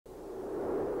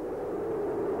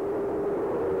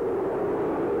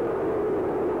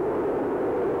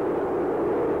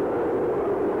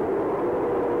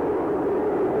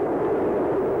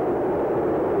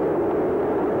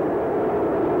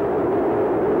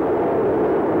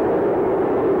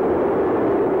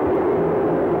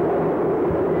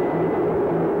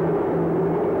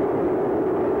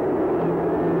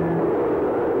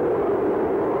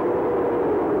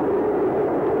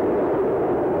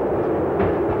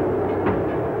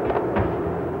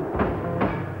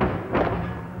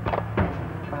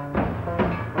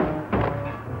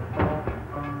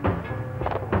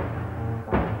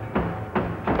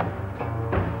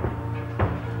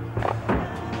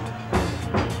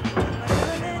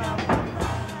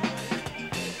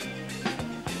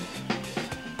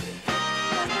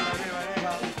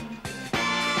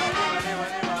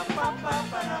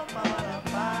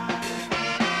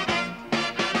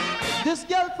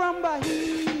from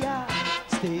Bahia,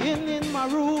 staying in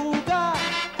Mora.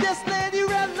 This lady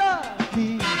real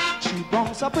lucky, she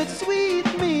bounce up with sweet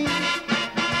me.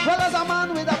 Well, as a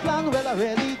man with a plan, well, I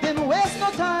really didn't waste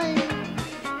no time.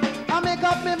 I make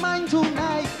up my mind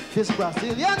tonight, this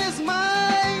Brazilian is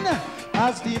mine.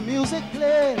 As the music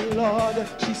played, Lord,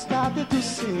 she started to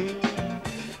sing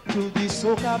to the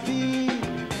soca beat.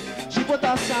 She put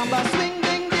a samba swing,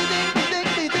 ding, ding, ding,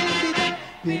 ding, ding, ding, ding,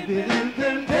 ding, ding, ding,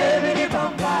 ding, ding, ding,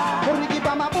 bamba. Origi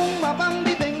bama boom, ma bang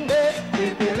di bing, ding,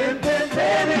 ding, ding, ding,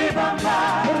 ding, bamba.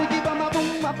 Origi bama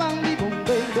boom, ma bang di boom,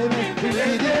 ding, ding, ding,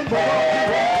 ding, ding, ding,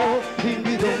 ding,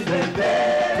 ding, ding, ding, ding.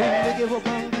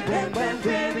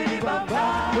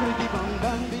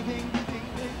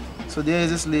 So there is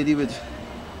this lady with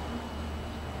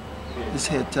this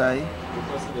hair tie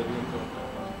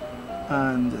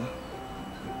and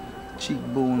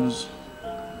cheekbones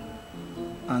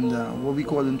and what we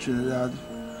call in Trinidad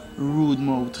rude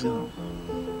mouth, you know.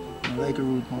 I like a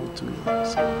rude mouth too, you know,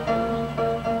 so.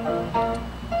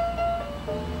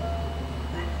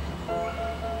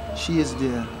 She is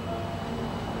there.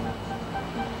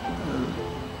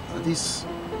 At least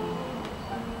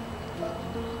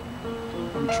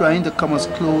I'm trying to come as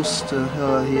close to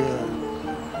her here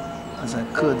as I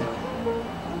could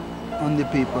on the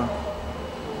paper.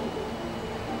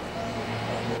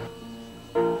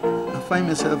 I find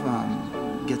myself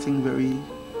getting very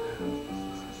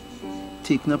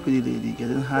taken up with the lady,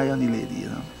 getting high on the lady, you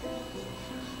know.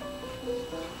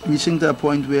 Reaching to a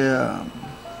point where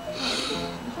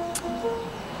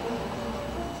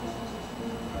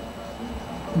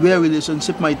a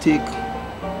relationship might take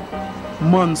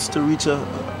months to reach to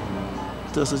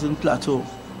a certain plateau.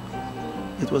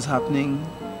 It was happening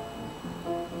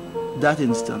that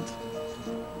instant.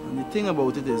 And the thing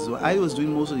about it is, I was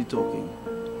doing most of the talking,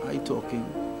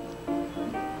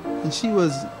 and she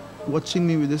was watching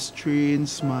me with a strange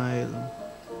smile.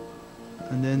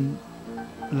 And then,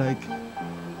 like,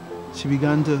 she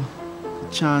began to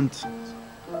chant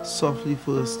softly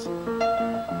first,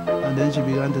 and then she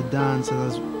began to dance, and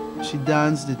as she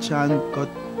danced, the chant got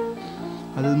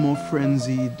a little more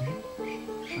frenzied,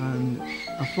 and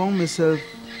I found myself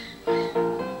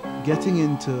getting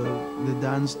into the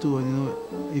dance too, and you know,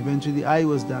 eventually I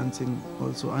was dancing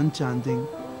also and chanting.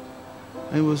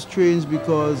 And it was strange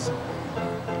because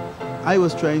I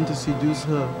was trying to seduce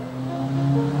her,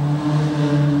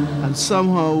 and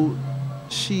somehow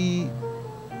she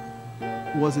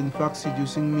was in fact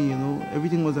seducing me, you know.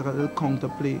 Everything was like a little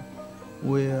counterplay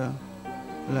where,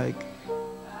 like,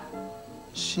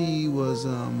 she was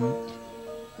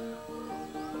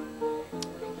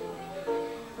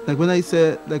like when I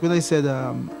said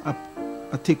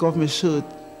I take off my shirt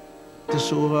to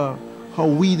show her how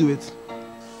we do it,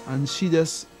 and she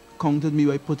just countered me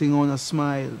by putting on a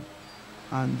smile,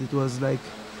 and it was like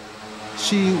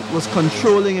she was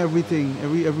controlling everything,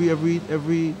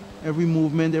 every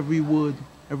movement, every word,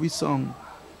 every song.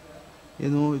 You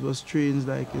know, it was strange,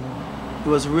 like, you know. It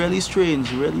was really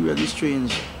strange, really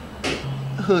strange.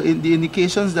 The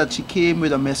indications that she came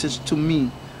with a message to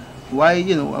me. Why,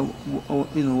 you know,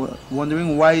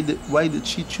 wondering why did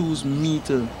she choose me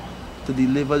to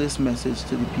deliver this message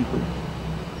to the people?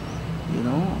 You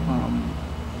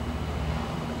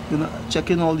know,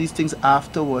 checking all these things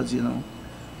afterwards, you know.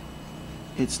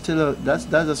 It's still that's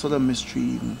a sort of mystery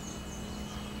even.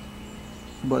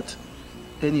 But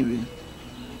anyway,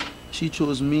 she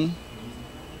chose me,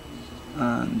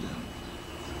 and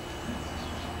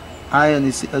I at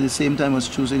the same time was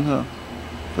choosing her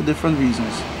for different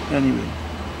reasons. Anyway,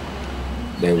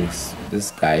 there was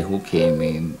this guy who came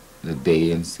in the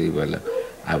day and said, well,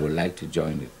 I would like to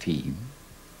join the team.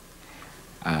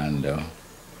 And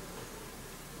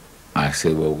I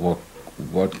said, well,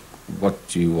 what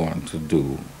do you want to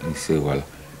do? He said, well,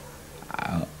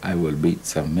 I will beat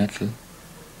some metal.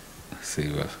 I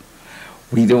said, well,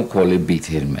 we don't call it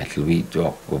beating metal. We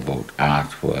talk about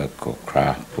artwork or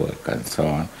craft work and so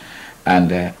on.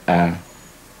 And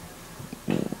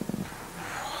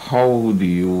how do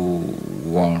you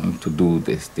want to do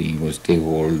this thing? You will stay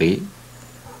all day?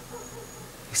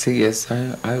 He said, yes,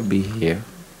 I'll be here.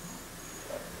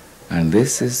 And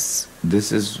this is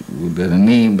the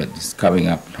name that is coming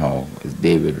up now is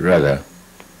David Rudder.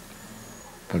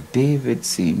 But David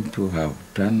seemed to have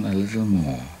done a little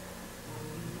more.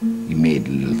 He made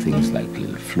little things like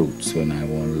little flutes when I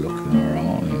was looking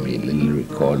around. He made little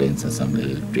recordings and some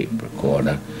little tape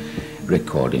recorder,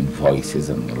 recording voices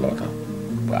and a lot of,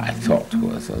 what I thought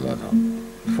was a lot of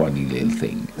funny little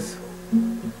things.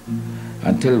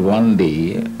 Until one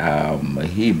day,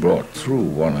 he brought through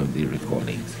one of the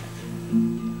recordings.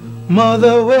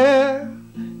 Mother, where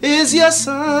is is your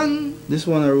son? This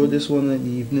one I wrote this one in the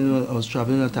evening when I was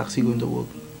traveling in a taxi going to work.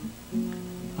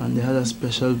 And they had a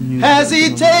special music. Has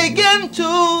he taken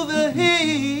to the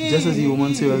hill? Just as the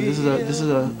woman said, well, this is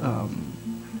a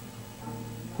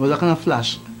was a kind of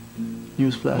flash,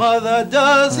 news flash. Mother,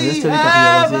 does and I he just tell the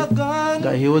have taxi a driver, gun?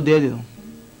 that he was dead, you know.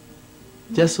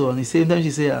 Just so, and the same time she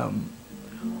said,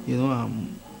 you know,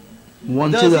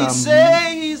 wanted, Does he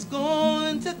say he's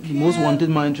going to the kill? most wanted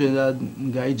man in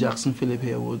Trinidad, guy Jackson Philip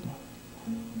Harewood,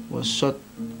 was shot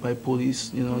by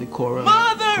police, you know, the Cora.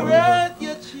 Mother Earth,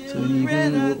 your So in the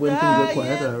evening, children when are things get dying.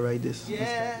 quiet, I write this.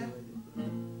 Yeah.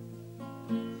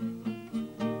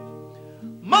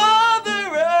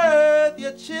 Mother Earth,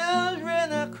 your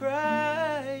children are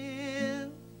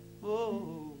crying.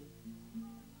 Oh.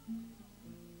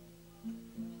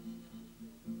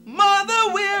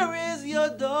 Mother, where is your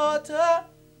daughter?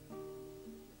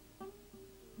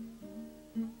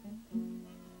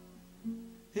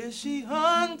 Is she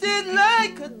hunted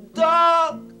like a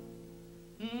dog?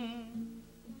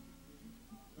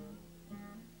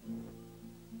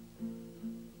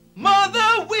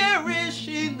 Mother, where is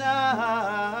she now?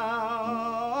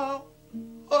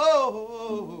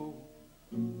 Oh,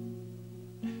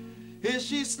 is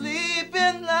she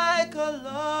sleeping like a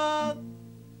log?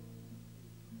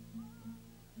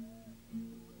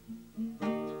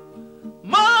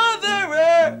 Mother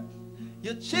Earth,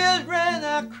 your children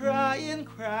are crying,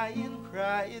 crying,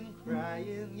 crying,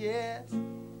 crying, yes.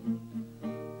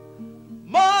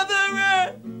 Mother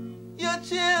Earth, your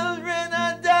children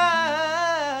are dying.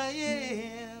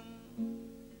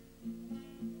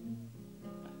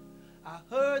 I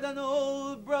heard an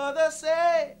old brother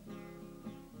say,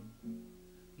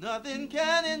 nothing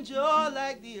can endure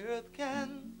like the earth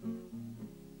can.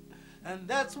 And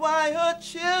that's why her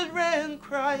children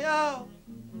cry out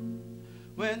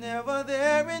whenever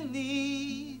they're in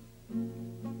need.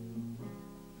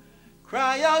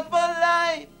 Cry out for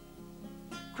life,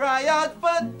 cry out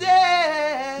for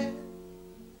death.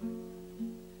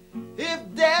 If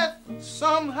death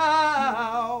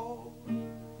somehow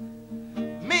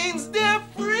means their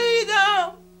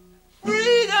freedom,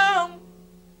 freedom,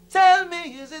 tell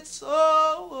me, is it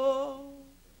so?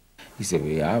 He said,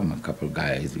 we have a couple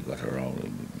guys, we got around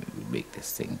and we make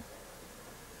this thing.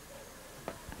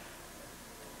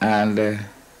 And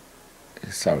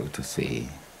sorry to say,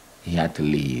 he had to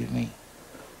leave me.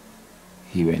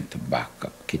 He went to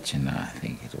backup kitchen, I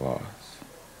think it was.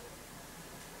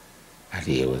 And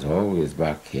he was always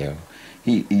back here.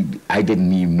 I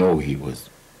didn't even know he was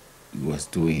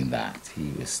doing that.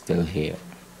 He was still here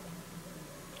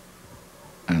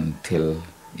until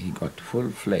he got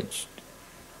full-fledged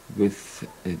with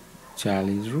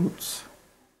Charlie's Roots.